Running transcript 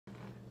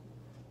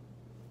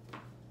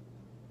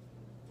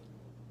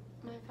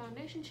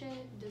foundation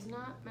shade does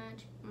not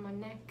match my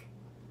neck.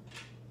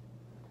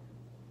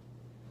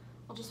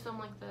 I'll just film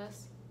like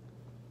this.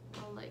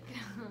 I'll like,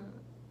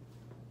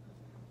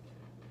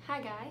 hi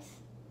guys.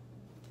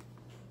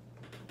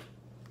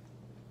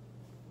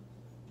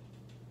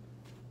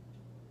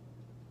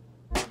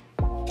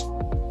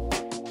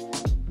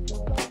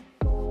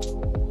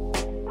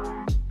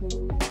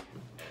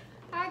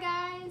 Hi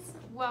guys,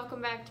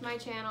 welcome back to my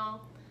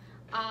channel.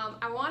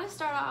 I want to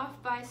start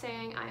off by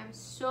saying I am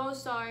so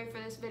sorry for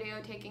this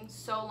video taking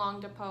so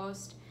long to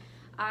post.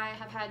 I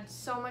have had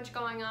so much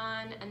going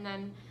on and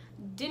then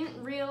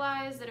didn't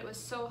realize that it was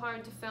so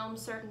hard to film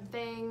certain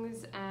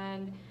things,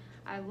 and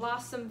I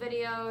lost some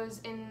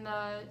videos in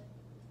the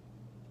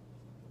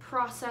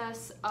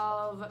process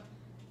of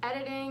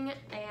editing,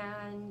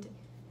 and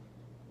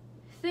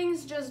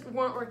things just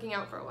weren't working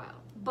out for a while.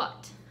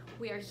 But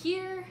we are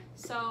here,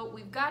 so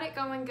we've got it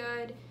going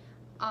good.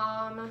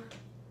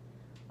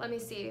 Let me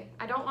see.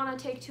 I don't want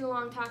to take too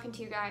long talking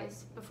to you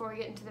guys before we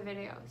get into the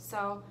video.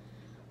 So,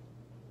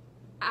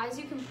 as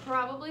you can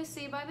probably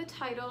see by the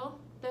title,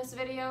 this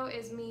video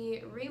is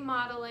me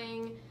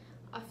remodeling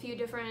a few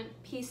different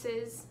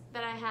pieces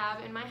that I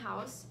have in my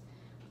house.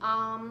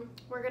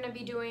 We're gonna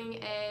be doing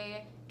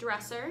a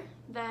dresser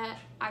that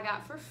I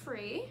got for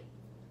free,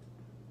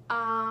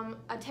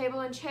 a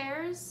table and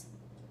chairs,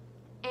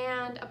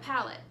 and a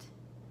pallet.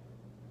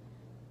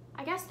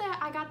 I guess that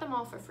I got them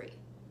all for free.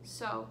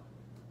 So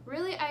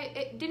really,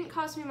 it didn't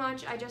cost me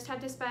much. I just had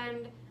to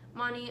spend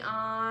money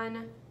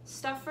on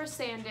stuff for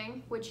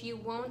sanding, which you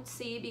won't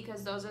see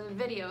because those are the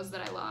videos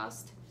that I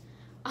lost.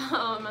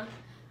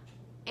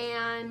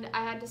 And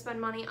I had to spend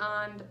money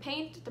on the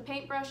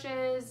paint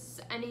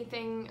brushes,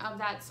 anything of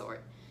that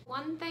sort.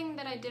 One thing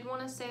that I did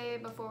want to say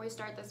before we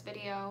start this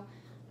video,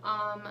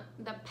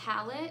 the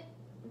palette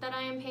that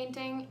I am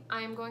painting,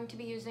 I am going to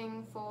be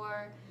using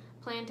for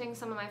planting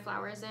some of my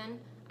flowers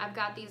in. I've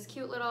got these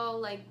cute little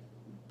like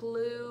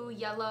blue,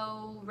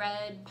 yellow,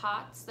 red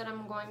pots that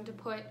I'm going to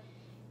put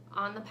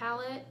on the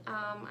palette.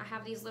 I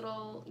have these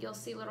little, you'll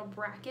see little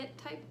bracket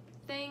type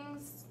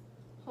things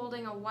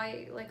holding a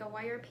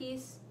wire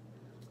piece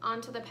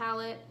onto the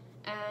palette,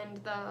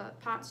 and the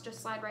pots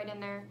just slide right in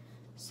there.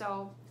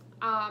 So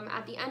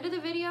at the end of the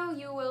video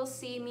you will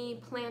see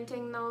me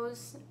planting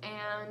those,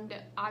 and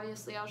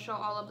obviously I'll show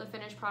all of the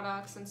finished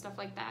products and stuff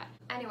like that.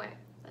 Anyway,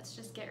 let's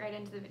just get right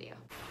into the video.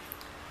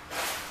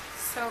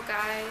 So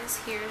guys,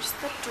 here's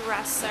the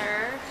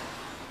dresser.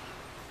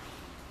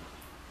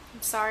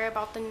 I'm sorry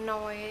about the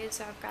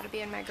noise. I've got to be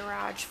in my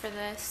garage for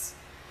this.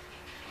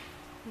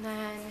 And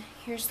then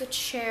here's the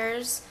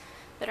chairs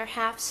that are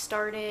half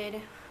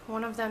started.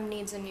 One of them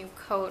needs a new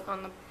coat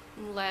on the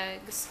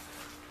legs.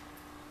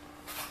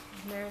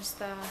 And there's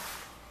the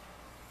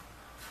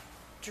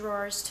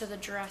drawers to the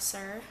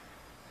dresser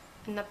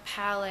and the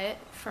palette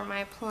for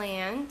my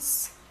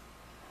plants.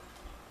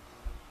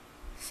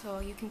 So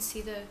you can see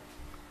the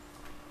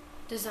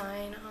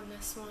design on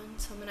this one,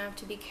 so I'm gonna have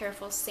to be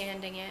careful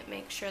sanding it,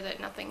 make sure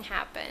that nothing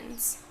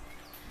happens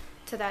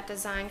to that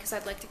design because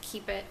I'd like to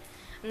keep it.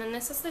 And then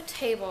this is the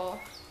table.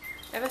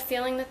 I have a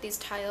feeling that these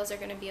tiles are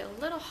gonna be a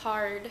little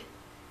hard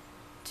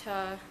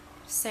to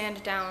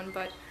sand down,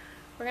 but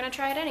we're gonna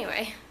try it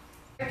anyway.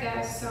 Alright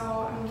guys,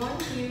 so I'm going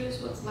to use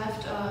what's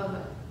left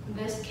of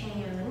this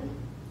can,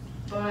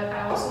 but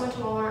I also went to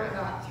Walmart and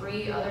got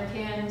 3 other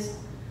cans.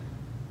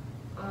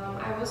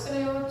 I was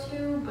gonna go with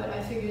 2, but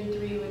I figured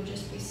 3 would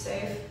just be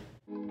safe.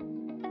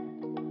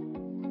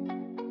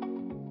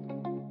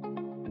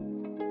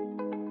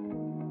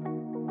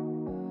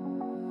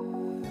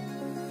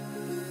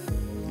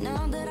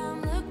 Now that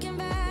I'm looking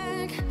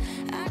back,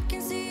 I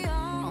can see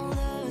all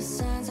the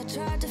signs I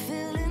tried to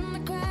fill in the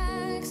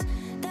cracks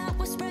that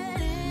were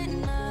spread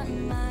in my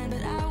mind,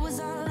 but I was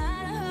all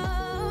out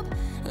of hope,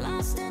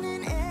 lost in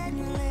an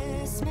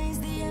endless maze.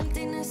 The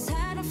emptiness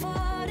had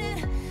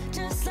unfolded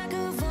just like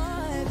a void.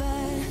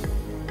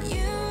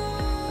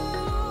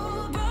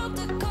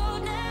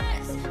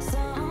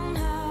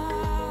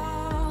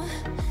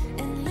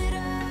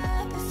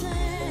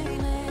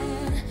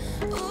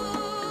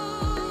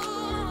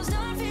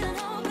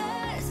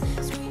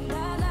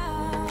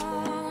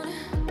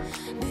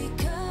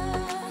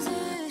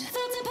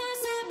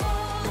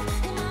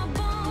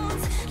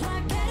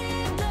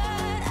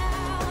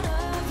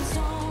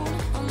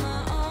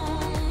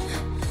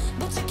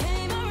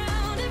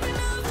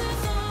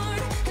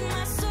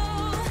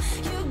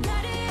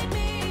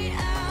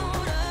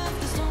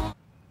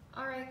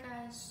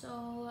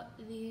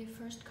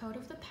 Coat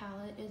of the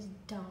palette is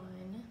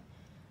done,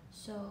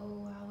 so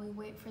while we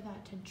wait for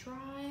that to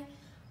dry,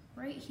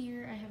 right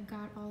here I have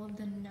got all of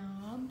the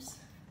knobs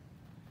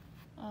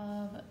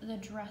of the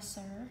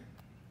dresser,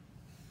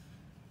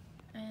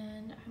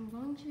 and I'm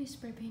going to be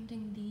spray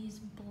painting these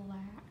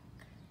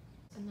black,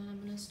 and then I'm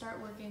going to start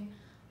working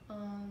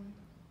on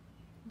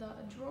the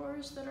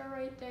drawers that are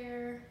right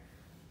there.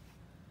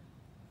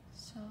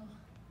 So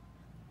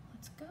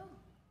let's go.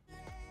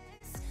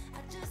 I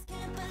just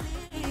can't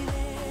believe it.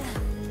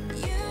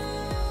 You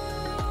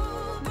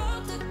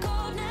broke the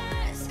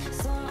coldness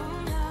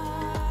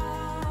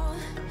somehow.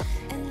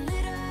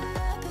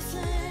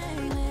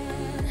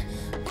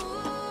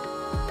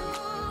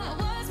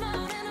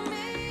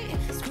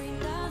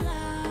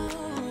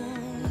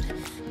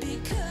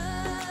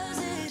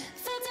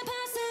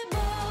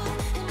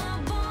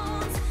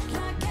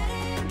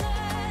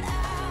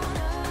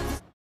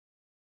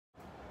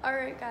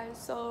 Alright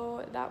guys,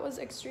 so that was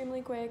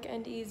extremely quick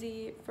and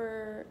easy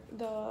for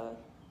the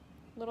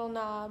little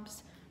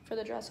knobs for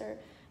the dresser.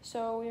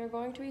 So we are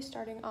going to be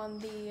starting on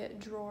the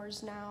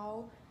drawers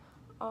now.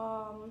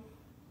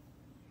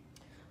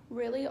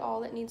 Really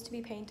all that needs to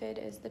be painted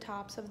is the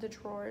tops of the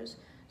drawers,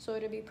 so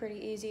it'll be pretty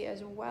easy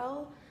as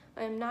well.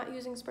 I'm not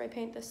using spray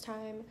paint this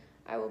time.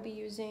 I will be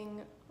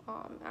using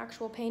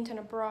actual paint and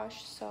a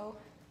brush, so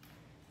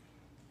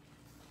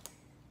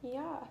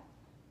yeah.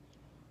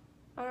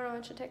 I don't know,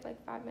 it should take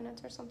like 5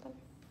 minutes or something.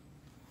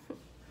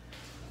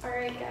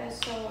 Alright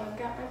guys, so I've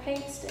got my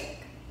paint stick,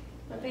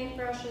 my paint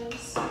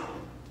brushes,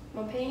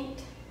 my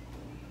paint,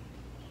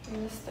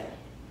 and this thing.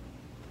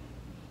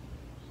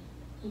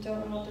 I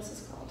don't know what this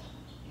is called.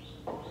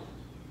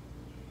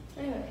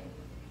 Anyway.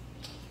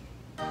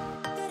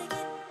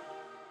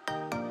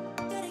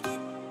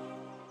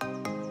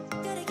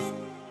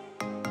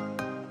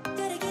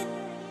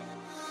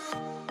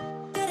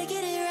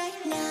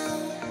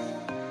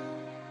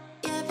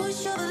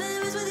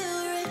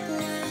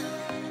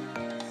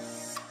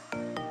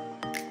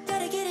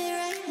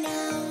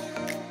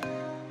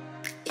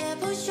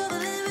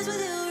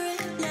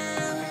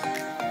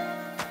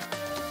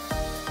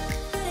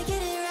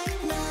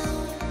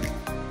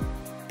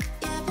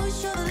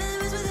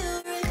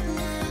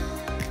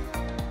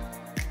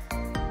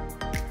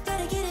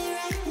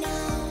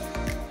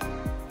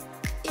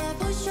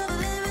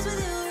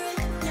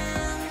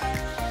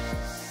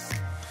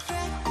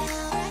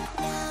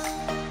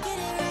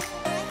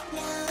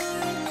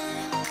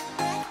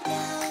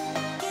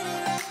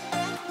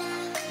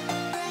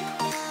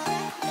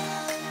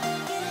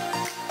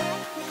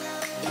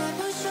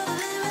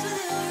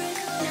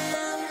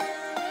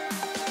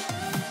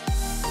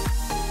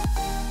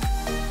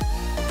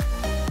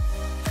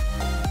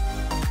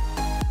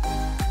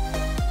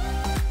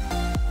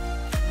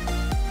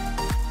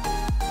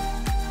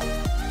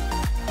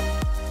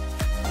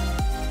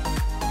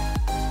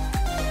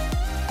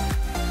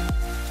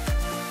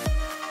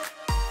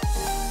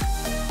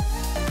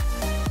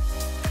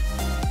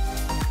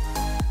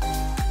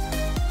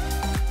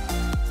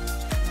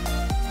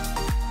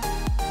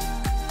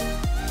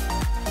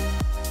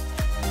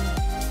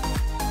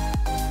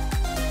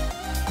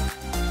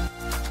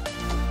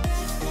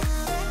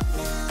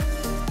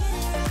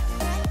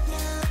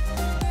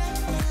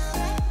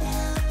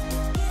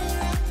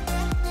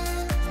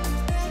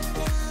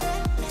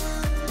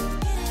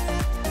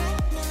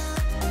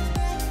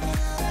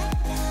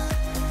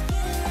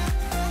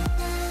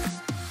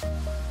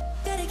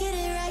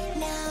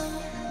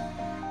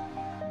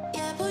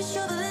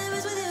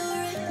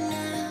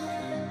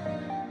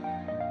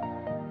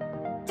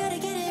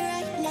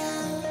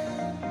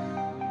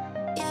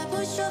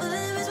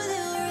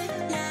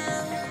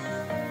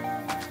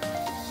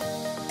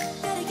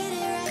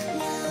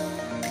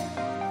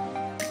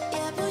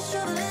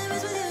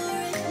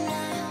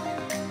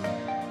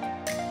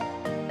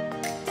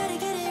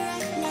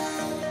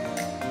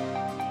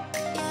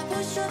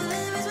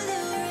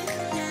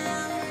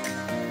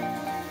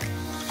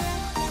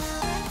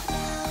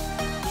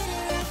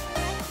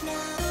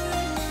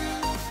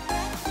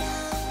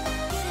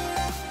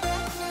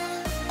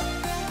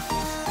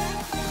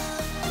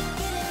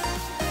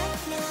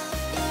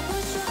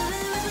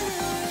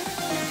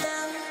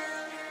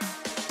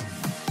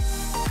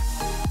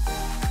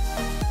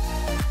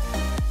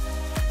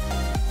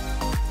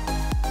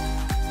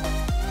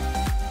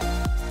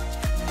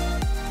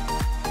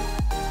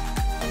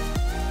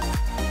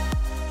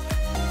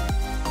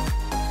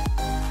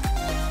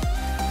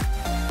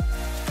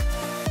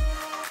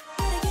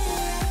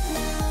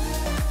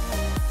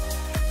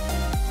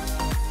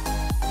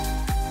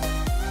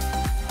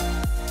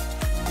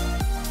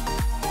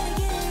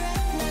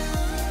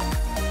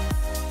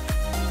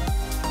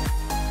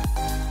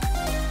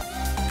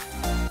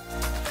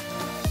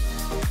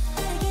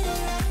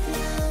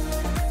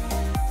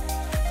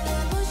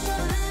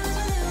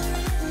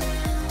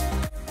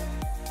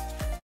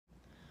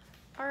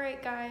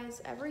 Alright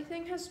guys,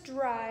 everything has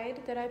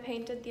dried that I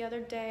painted the other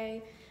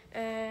day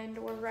and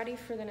we're ready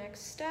for the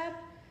next step.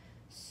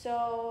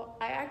 So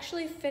I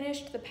actually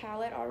finished the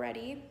palette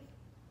already.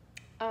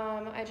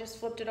 I just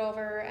flipped it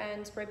over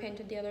and spray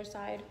painted the other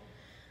side.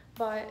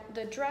 But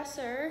the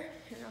dresser,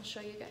 here I'll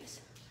show you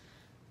guys,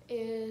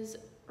 is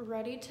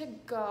ready to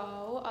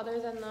go other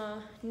than the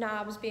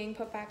knobs being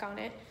put back on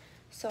it.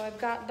 So I've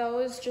got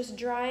those just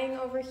drying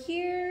over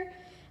here,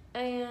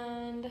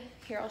 and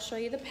here I'll show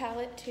you the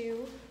palette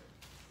too.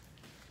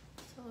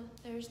 So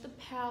there's the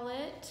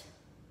palette.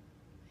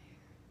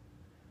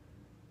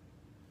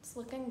 It's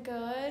looking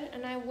good,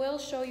 and I will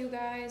show you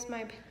guys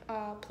my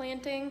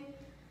planting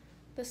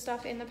the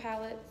stuff in the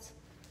palettes.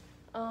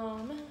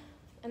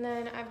 And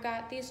then I've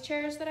got these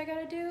chairs that I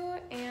gotta do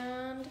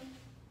and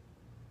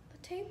the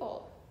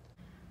table.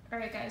 All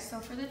right guys, so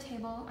for the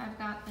table, I've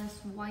got this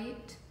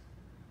white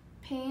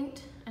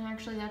paint, and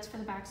actually that's for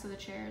the backs of the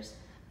chairs,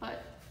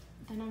 but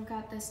then I've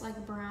got this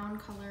like brown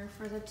color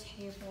for the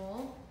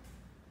table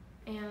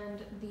and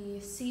the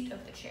seat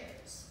of the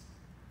chairs.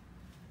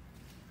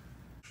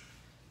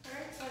 All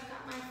right, so I've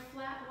got my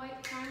flat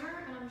white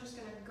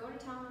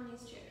time on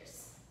these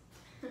chairs.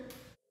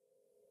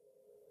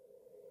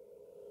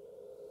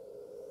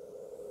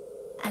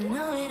 I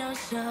know it don't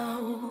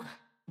show,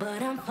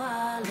 but I'm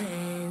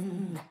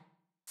falling.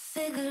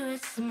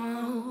 Cigarette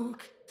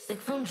smoke, sick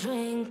from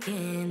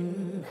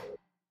drinking.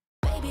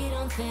 Baby,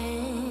 don't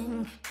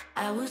think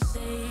I will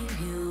save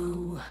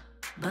you,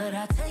 but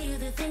I'll tell you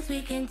the things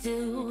we can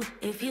do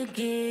if you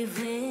give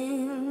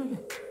in.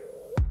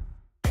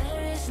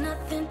 There is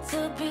nothing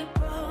to be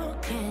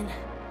broken.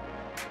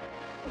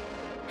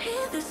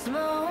 Hear this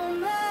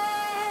moment.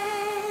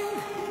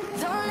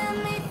 Don't let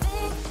me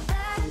think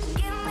back.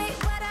 Give me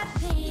what I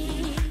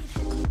need.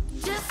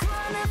 Just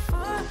wanna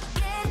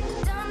forget.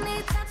 Don't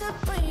need time to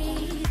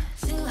breathe.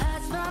 Two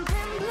hearts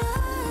pumping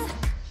blood.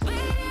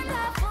 Beating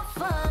life for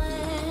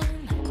fun.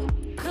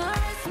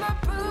 Caress my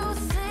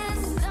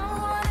bruises. Don't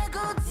wanna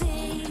go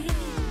deep.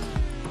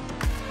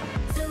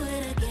 Do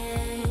it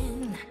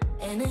again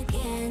and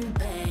again,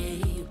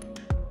 babe.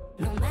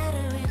 No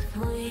matter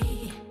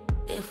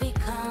if we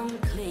come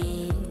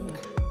clean,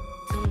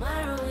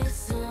 tomorrow is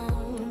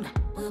soon,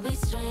 we'll be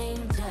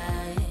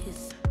strangers.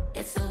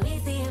 It's so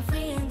easy and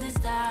free in this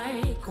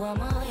dark, warm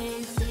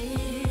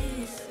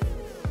oasis.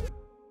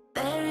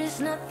 There is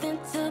nothing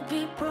to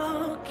be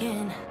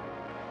broken.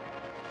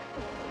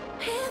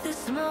 Hear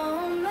this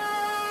moment.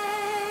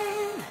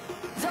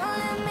 Don't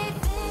let me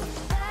think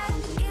back.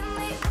 Give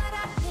me what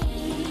I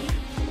need.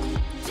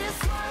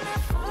 Just wanna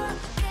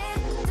forget.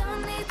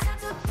 Don't need time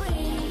to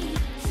breathe.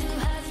 Two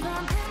hearts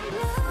pumping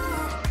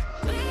blood.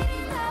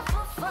 Beating life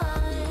for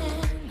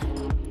fun.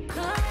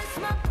 Caress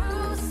my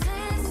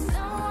bruises.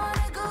 Don't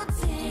wanna go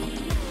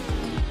deep.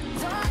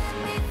 Don't let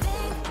me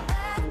think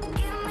back.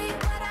 Give me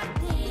what I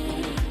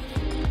need.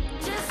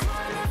 Just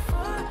wanna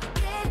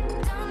forget.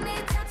 Don't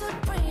need time to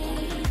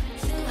breathe.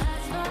 Two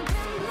hearts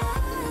pumping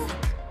blood.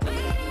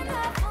 Beating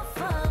life for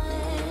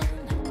fun.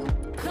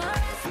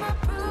 Caress my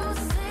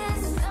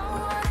bruises. Don't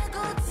wanna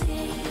go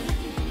deep.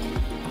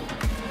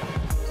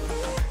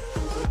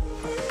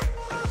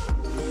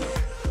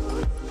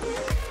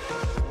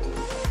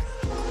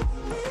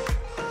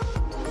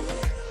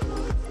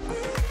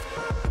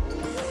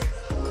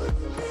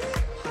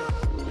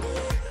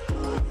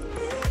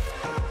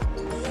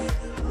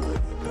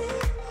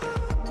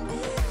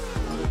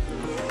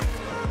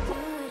 Do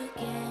it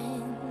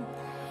again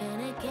and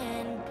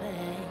again,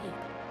 babe.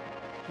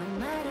 No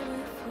matter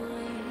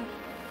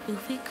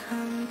if we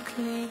come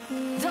clean.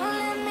 Don't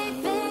let me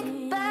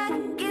think back.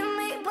 Give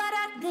me what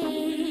I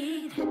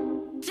need.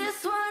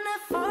 Just wanna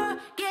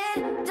forget.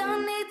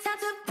 Don't need time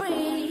to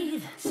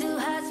breathe. Two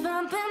hearts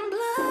pumping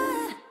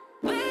blood.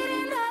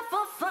 Beating life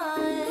for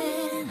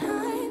fun.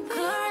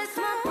 Caress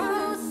my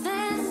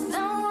bruises.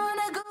 Don't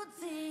wanna go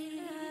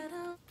deep.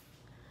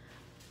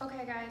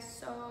 Okay guys,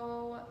 so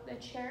the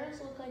chairs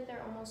look like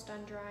they're almost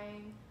done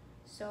drying.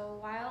 So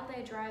while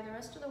they dry the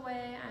rest of the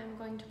way, I'm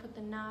going to put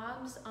the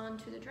knobs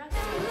onto the dresser.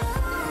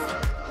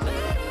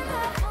 Beating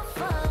life for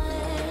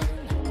fun.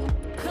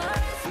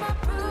 Caress my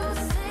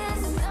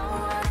bruises. Don't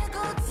wanna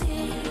go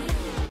deep.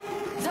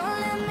 Don't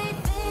let me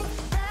think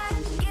back.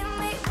 Give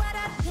me what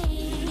I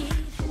need.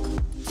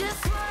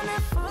 Just wanna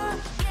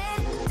forget.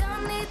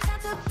 Don't need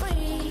time to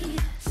breathe.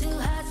 Two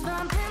hearts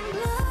pumping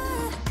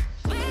blood.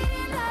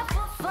 Beating life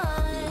for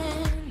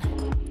fun.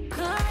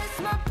 Caress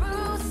my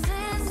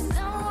bruises.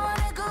 Don't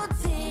wanna go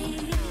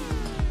deep.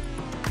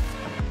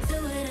 Do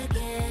it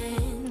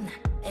again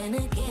and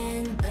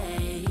again,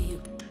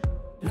 babe.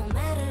 No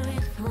matter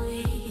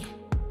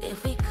if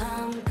we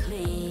come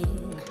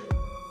clean,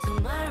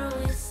 tomorrow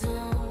is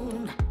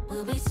soon,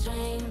 we'll be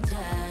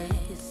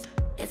strangers.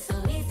 It's so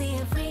easy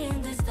and free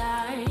in this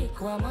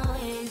dark, warm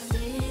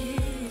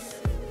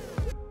oasis.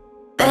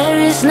 There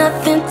is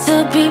nothing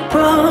to be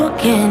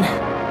broken.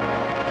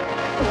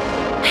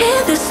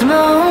 Hear this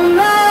moment.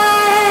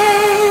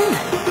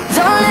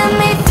 Don't let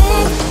me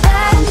think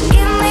back.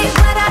 Give me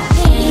what I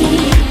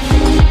need.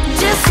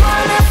 Just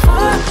wanna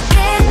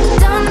forget.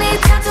 Don't need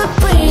time to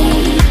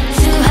breathe.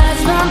 Two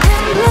hearts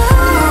pumping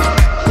blood.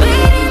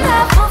 Beating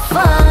life for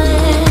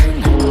fun.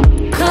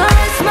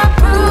 Caress my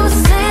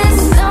bruises.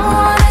 Don't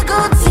wanna go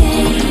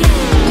deep.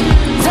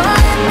 Don't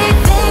let me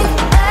think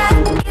back.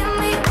 Give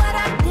me what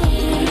I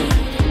need.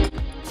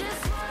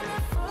 Just wanna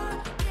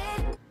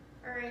forget.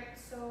 Alright,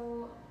 so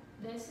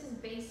this is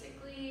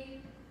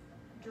basically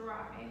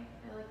dry.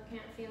 I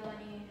can't feel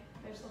any,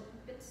 there's a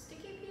bit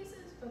sticky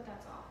pieces, but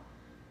that's all.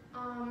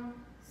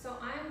 So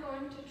I'm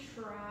going to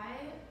try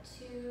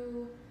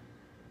to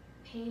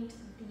paint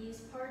these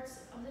parts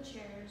of the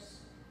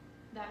chairs,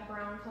 that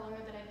brown color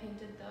that I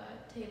painted the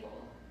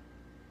table.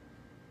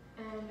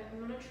 And I'm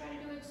gonna try to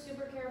do it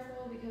super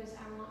careful because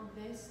I want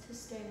this to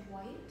stay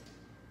white.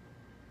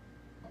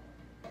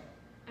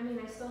 I mean,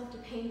 I still have to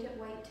paint it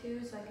white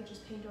too, so I could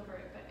just paint over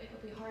it, but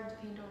it'll be hard to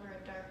paint over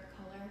a dark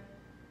color.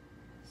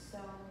 So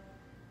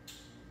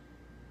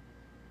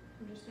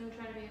I'm just gonna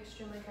try to be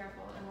extremely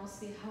careful and we'll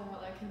see how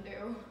well I can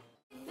do.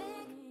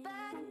 Think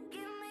back,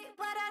 give me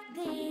what I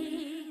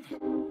need.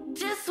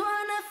 Just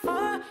wanna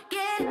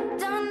forget,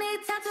 don't need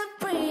time to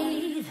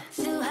breathe.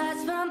 Two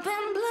hearts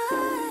pumping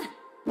blood.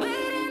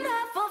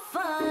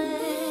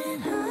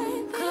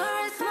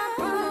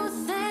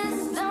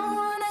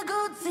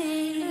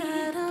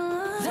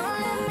 Don't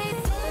let me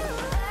think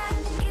back,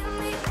 give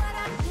me what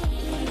I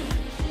need.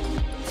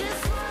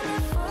 Just wanna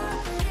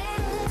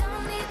forget,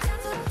 don't need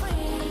time to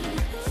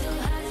breathe. So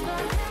hot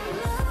for the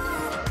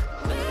moon,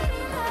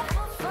 beating up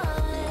for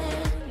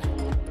fun.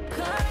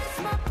 Caress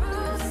my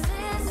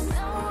bruises,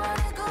 don't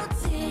wanna go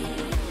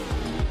deep.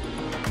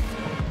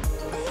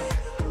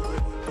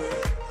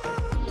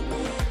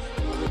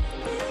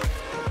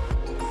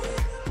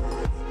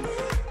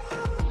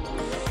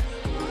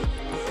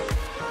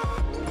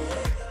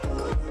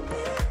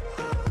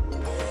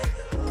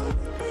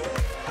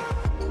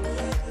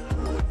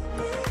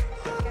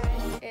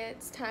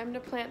 It's time to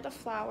plant the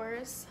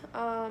flowers.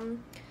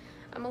 I'm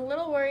a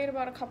little worried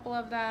about a couple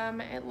of them.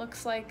 It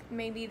looks like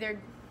maybe they're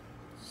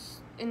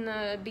in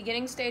the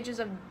beginning stages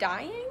of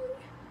dying.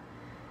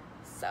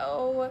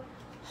 So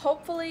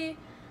hopefully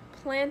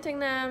planting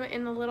them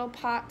in the little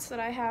pots that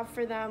I have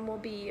for them will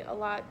be a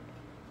lot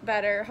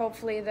better.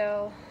 Hopefully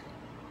they'll,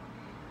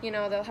 you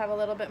know, they'll have a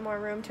little bit more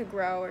room to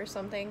grow or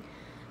something.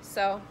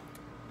 So,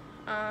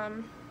 yeah,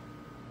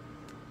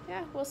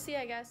 we'll see,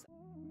 I guess.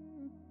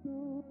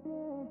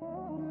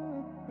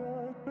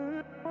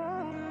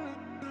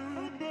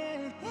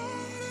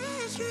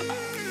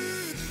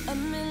 A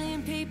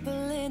million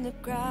people in the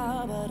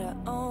crowd, but I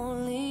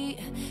only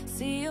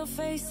see your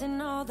face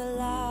in all the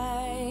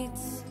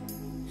lights.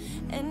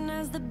 And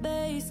as the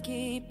bass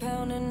keep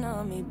pounding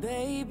on me,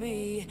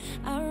 baby,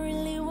 I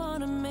really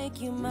wanna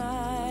make you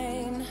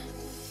mine.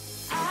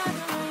 I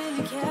don't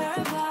really care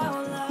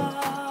about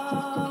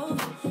love,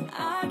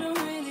 I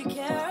don't really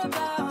care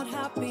about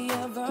happy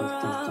ever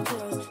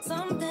afters.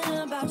 Something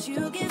about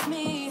you gives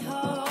me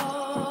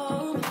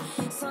hope,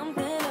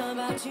 something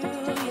about you,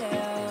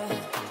 yeah.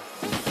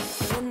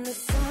 When the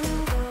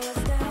sun goes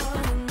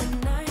down and the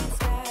night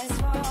sky's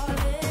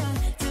falling,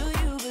 do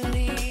you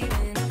believe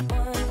in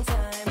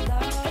one-time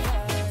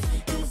lovers?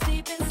 'Cause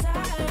deep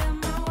inside of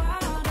my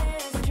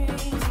wildest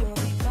dreams, you'll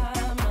be by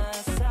my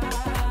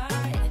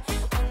side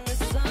when the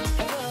sun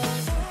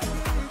goes down.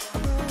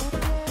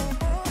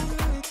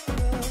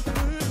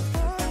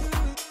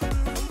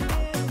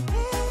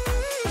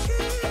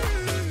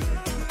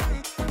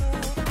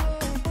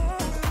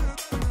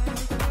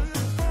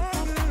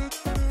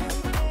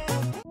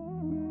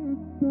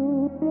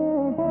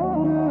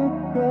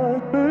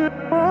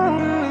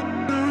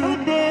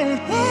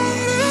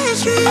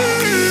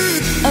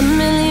 A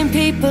million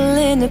people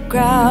in the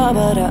crowd,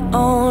 but I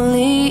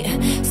only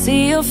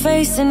see your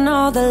face in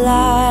all the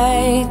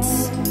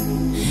lights.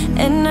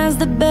 And as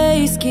the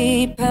bass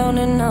keep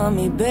pounding on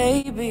me,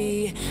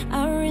 baby,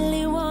 I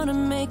really wanna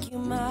make you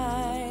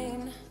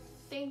mine.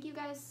 Thank you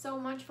guys so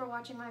much for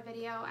watching my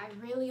video. I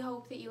really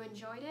hope that you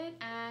enjoyed it,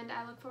 and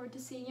I look forward to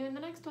seeing you in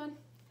the next one.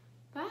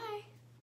 Bye!